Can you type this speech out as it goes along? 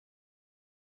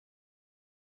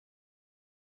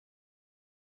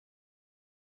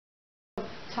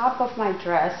top of my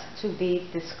dress to be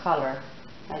this color.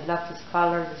 I love this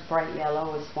color, this bright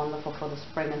yellow. It's wonderful for the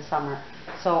spring and summer.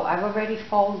 So I've already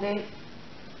folded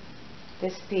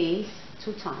this piece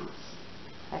 2 times.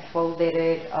 I folded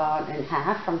it in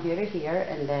half from here to here,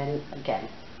 and then again.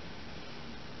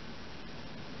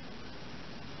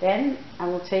 Then I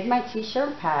will take my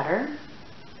t-shirt pattern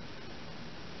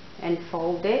and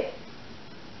fold it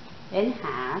in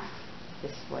half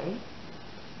this way.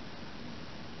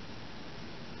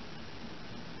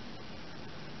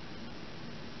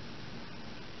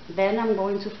 Then I'm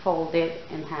going to fold it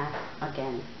in half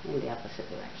again in the opposite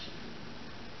direction.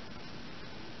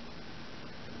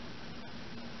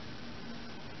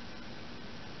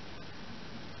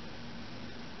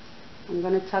 I'm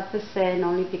going to tuck this in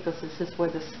only because this is where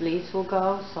the sleeves will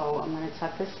go, so I'm going to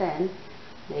tuck this in.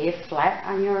 Lay it flat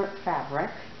on your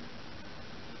fabric.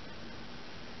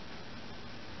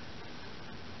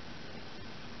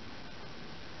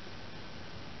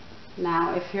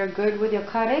 Now if you're good with your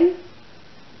cutting,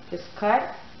 just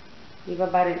cut, leave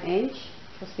about 1 inch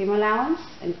for seam allowance,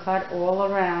 and cut all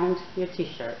around your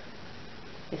t-shirt.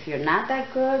 If you're not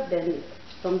that good, then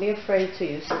don't be afraid to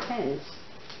use the pins.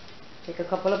 Take a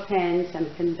couple of pins and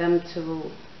pin them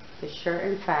to the shirt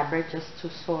and fabric just to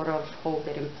sort of hold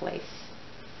it in place.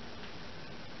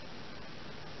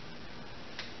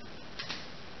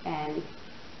 And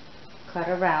cut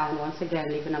around once again,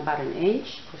 leaving about 1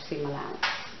 inch for seam allowance.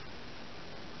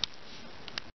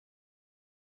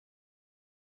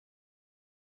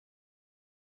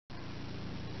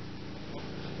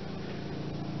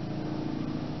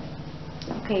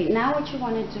 Okay, now what you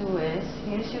want to do is,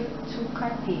 here's your 2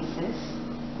 cut pieces.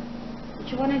 What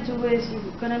you want to do is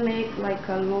you're going to make like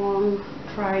a long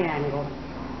triangle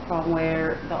from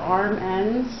where the arm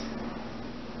ends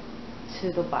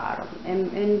to the bottom.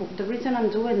 And the reason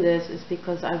I'm doing this is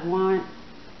because I want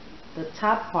the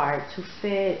top part to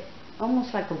fit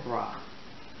almost like a bra.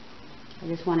 I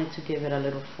just wanted to give it a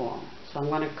little form. So I'm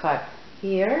going to cut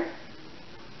here.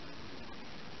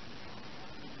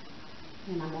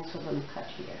 And I'm also going to cut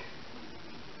here,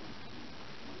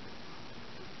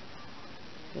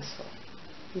 this way.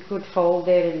 You could fold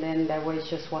it, and then that way it's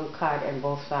just 1 cut and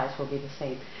both sides will be the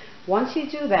same. Once you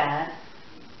do that,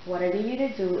 what I need you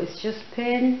to do is just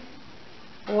pin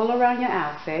all around your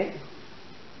outfit.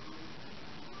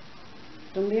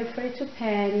 Don't be afraid to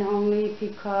pin, only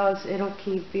because it'll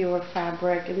keep your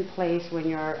fabric in place when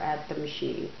you're at the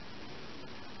machine.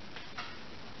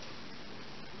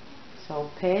 So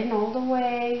pin all the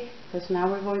way, because now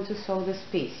we're going to sew this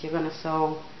piece. You're going to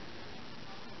sew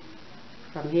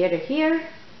from here to here,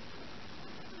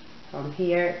 from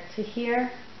here to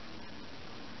here,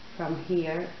 from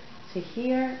here to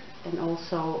here, and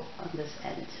also on this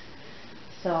end.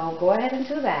 So go ahead and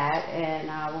do that, and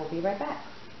I will be right back.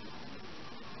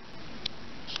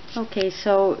 Okay,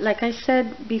 so like I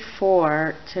said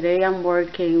before, today I'm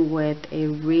working with a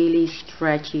really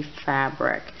stretchy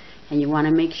fabric. And you want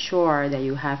to make sure that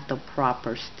you have the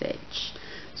proper stitch.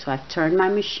 So I've turned my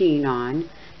machine on,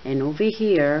 and over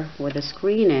here where the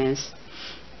screen is,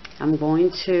 I'm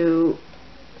going to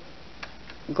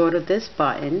go to this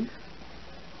button,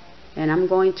 and I'm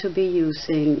going to be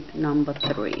using number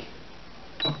 3,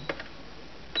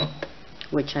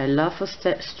 which I love for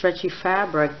stretchy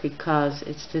fabric because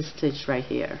it's this stitch right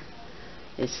here.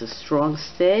 It's a strong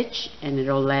stitch, and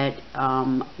it'll let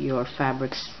your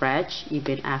fabric stretch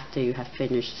even after you have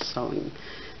finished sewing.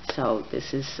 So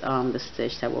this is the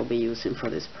stitch that we'll be using for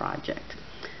this project.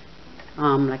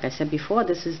 Like I said before,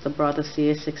 this is the Brother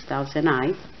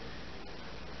CS6000i,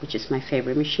 which is my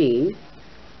favorite machine,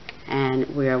 and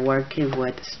we are working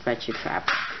with stretchy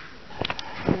fabric.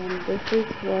 And this is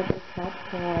what the top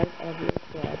part of your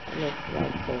dress looks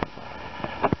like so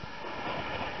far.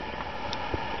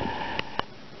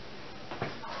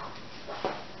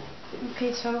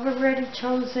 Okay, so I've already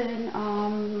chosen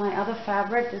my other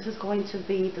fabric. This is going to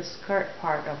be the skirt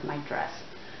part of my dress.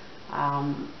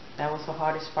 That was the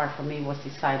hardest part for me, was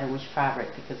deciding which fabric,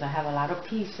 because I have a lot of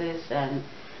pieces and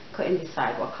couldn't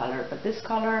decide what color. But this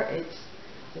color,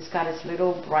 it's got its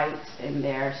little brights in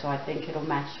there, so I think it'll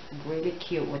match really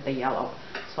cute with the yellow.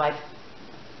 So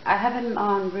I haven't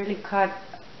really cut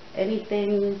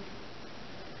anything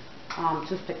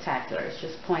too spectacular. It's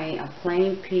just a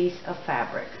plain piece of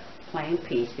fabric. Plain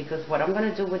piece, because what I'm going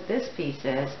to do with this piece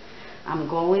is I'm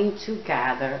going to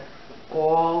gather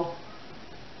all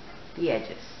the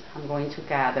edges. I'm going to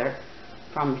gather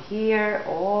from here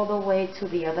all the way to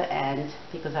the other end,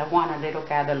 because I want a little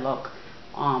gather look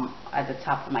at the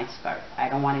top of my skirt. I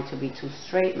don't want it to be too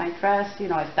straight, my dress. You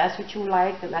know, if that's what you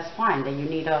like, then that's fine. Then you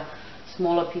need a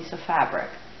smaller piece of fabric.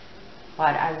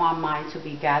 but I want mine to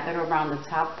be gathered around the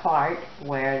top part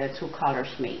where the two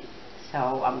colors meet.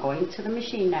 So I'm going to the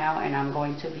machine now, and I'm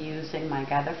going to be using my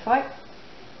gather foot,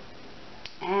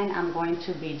 and I'm going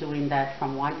to be doing that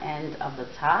from one end of the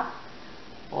top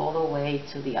all the way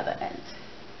to the other end.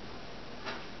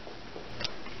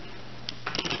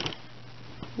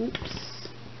 Oops.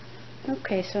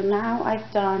 Okay, so now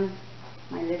I've done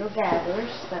my little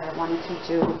gathers that I wanted to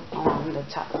do on the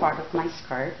top part of my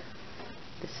skirt.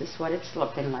 This is what it's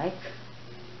looking like.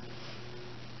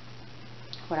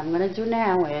 What I'm going to do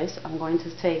now is I'm going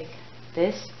to take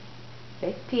this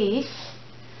big piece,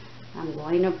 I'm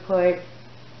going to put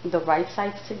the right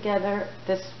sides together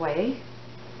this way,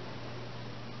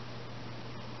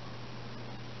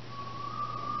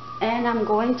 and I'm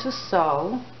going to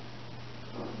sew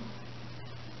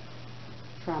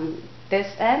from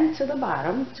this end to the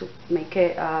bottom to make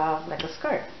it like a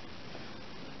skirt.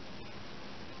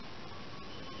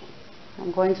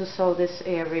 I'm going to sew this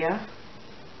area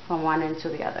from one end to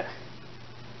the other,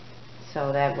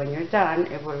 so that when you're done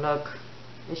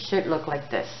it should look like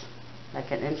this,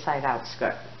 like an inside out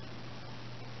skirt.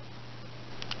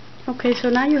 Okay, so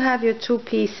now you have your two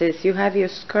pieces. You have your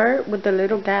skirt with the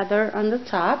little gather on the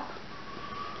top,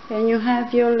 and you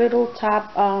have your little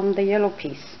top, the yellow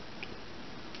piece.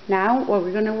 Now what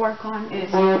we're going to work on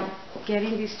is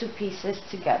getting these two pieces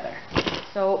together.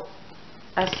 So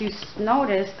as you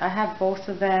notice, I have both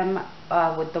of them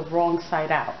with the wrong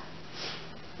side out.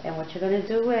 And what you're going to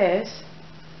do is,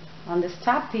 on this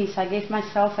top piece, I gave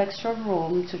myself extra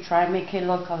room to try and make it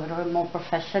look a little bit more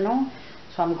professional.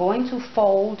 So I'm going to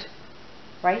fold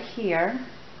right here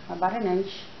about an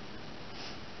inch.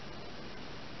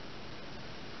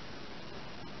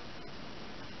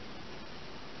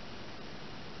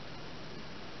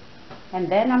 And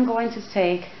then I'm going to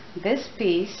take this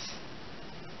piece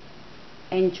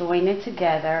and join it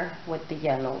together with the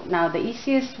yellow. Now the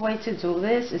easiest way to do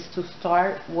this is to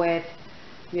start with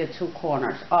your two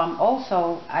corners.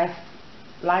 Also, I've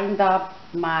lined up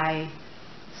my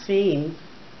seam,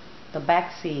 the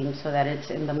back seam, so that it's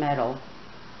in the middle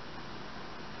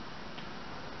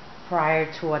prior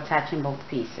to attaching both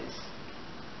pieces.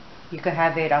 You could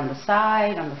have it on the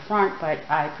side, on the front, but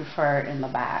I prefer in the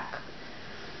back.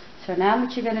 So now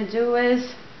what you're going to do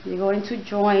is you're going to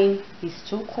join these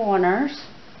two corners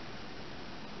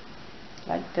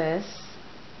like this,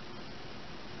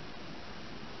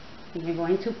 and you're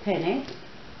going to pin it.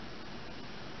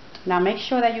 Now make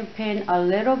sure that you pin a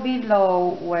little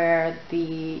below where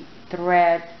the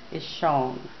thread is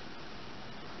shown,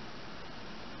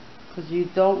 because you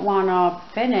don't want to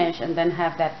finish and then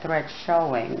have that thread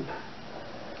showing.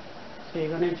 So you're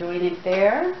going to join it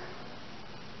there,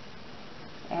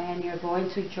 and you're going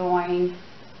to join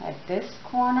at this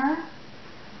corner,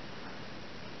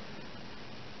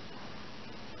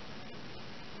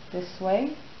 this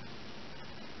way,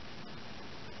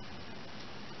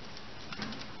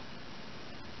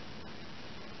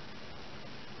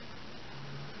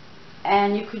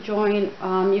 and you could join,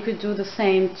 you could do the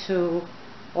same to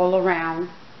all around.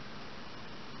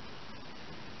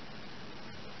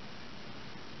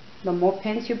 The more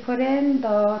pins you put in,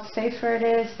 the safer it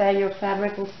is that your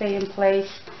fabric will stay in place.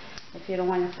 If you don't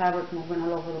want your fabric moving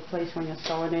all over the place when you're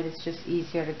sewing it, it's just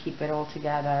easier to keep it all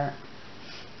together.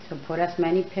 So put as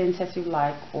many pins as you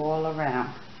like all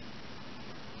around.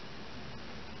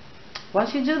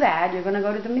 Once you do that, you're going to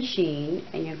go to the machine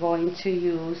and you're going to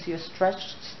use your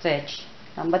stretch stitch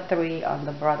number 3 on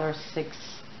the Brother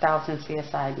 6000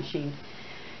 CSI machine,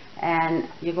 and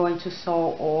you're going to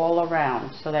sew all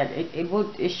around so that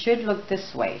it should look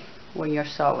this way when you're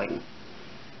sewing.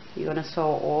 You're going to sew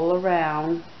all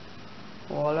around,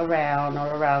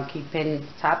 keeping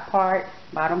top part,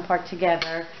 bottom part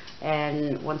together,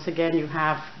 and once again you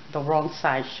have the wrong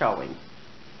side showing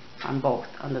on both,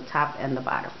 on the top and the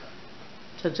bottom.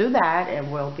 So do that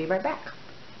and we'll be right back.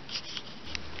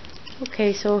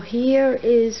 Okay, so here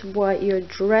is what your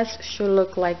dress should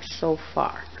look like so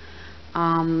far.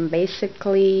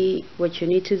 Basically what you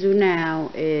need to do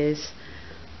now is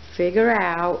figure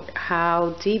out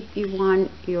how deep you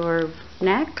want your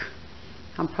neck.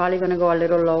 I'm probably going to go a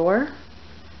little lower.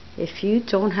 If you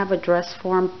don't have a dress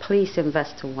form, please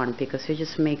invest in one, because it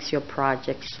just makes your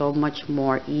project so much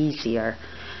more easier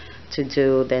to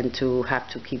do than to have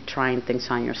to keep trying things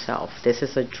on yourself. This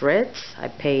is a Dritz. I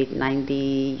paid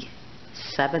 $97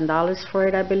 for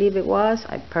it, I believe it was.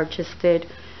 I purchased it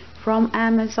from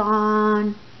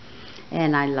Amazon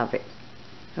and I love it.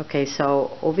 Okay,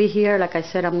 so over here, like I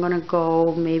said, I'm gonna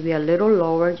go maybe a little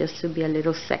lower just to be a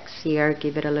little sexier,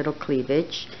 give it a little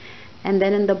cleavage. And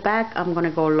then in the back I'm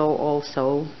gonna go low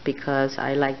also because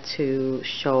I like to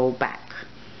show back.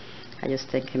 I just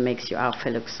think it makes your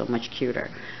outfit look so much cuter.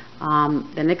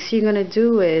 The next thing you're gonna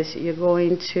do is you're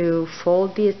going to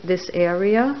fold this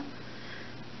area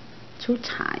 2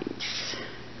 times.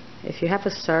 If you have a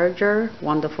serger,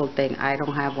 wonderful thing. I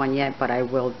don't have one yet, but I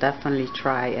will definitely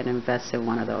try and invest in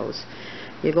one of those.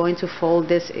 You're going to fold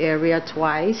this area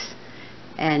twice,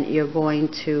 and you're going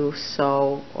to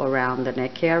sew around the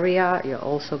neck area. You're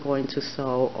also going to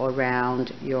sew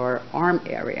around your arm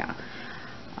area.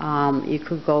 You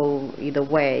could go either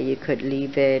way. You could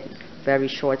leave it very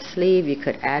short sleeve, you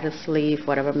could add a sleeve,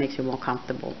 whatever makes you more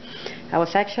comfortable. I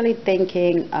was actually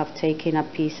thinking of taking a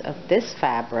piece of this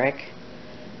fabric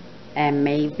and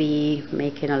maybe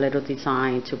making a little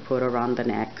design to put around the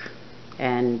neck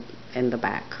and in the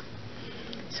back.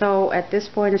 So at this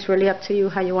point it's really up to you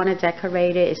how you want to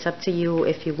decorate it. It's up to you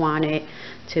if you want it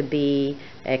to be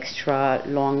extra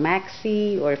long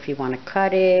maxi or if you want to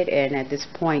cut it, and at this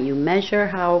point you measure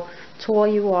how tall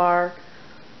you are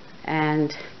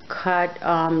and cut,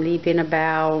 leaving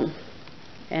about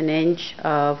 1 inch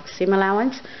of seam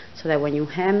allowance so that when you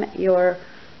hem your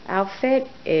outfit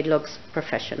it looks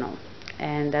professional.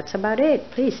 And that's about it.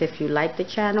 Please, if you like the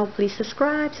channel, please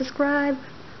subscribe,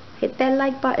 hit that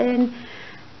like button,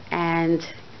 and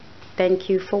thank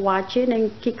you for watching and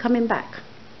keep coming back.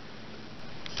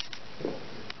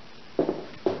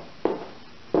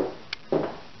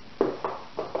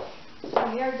 So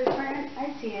here are different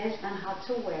ideas on how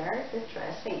to wear the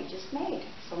dress that you just made.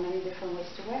 So many different ways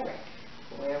to wear it.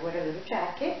 Wear it with a little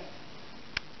jacket,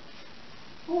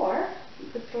 or you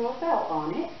could throw a belt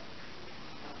on it.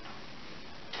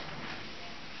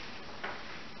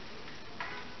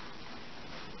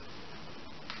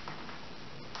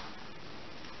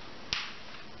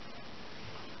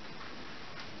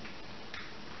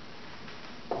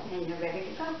 And you're ready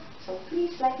to go. So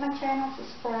please like my channel,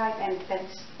 subscribe, and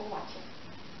thanks for watching.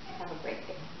 Have a great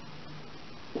day.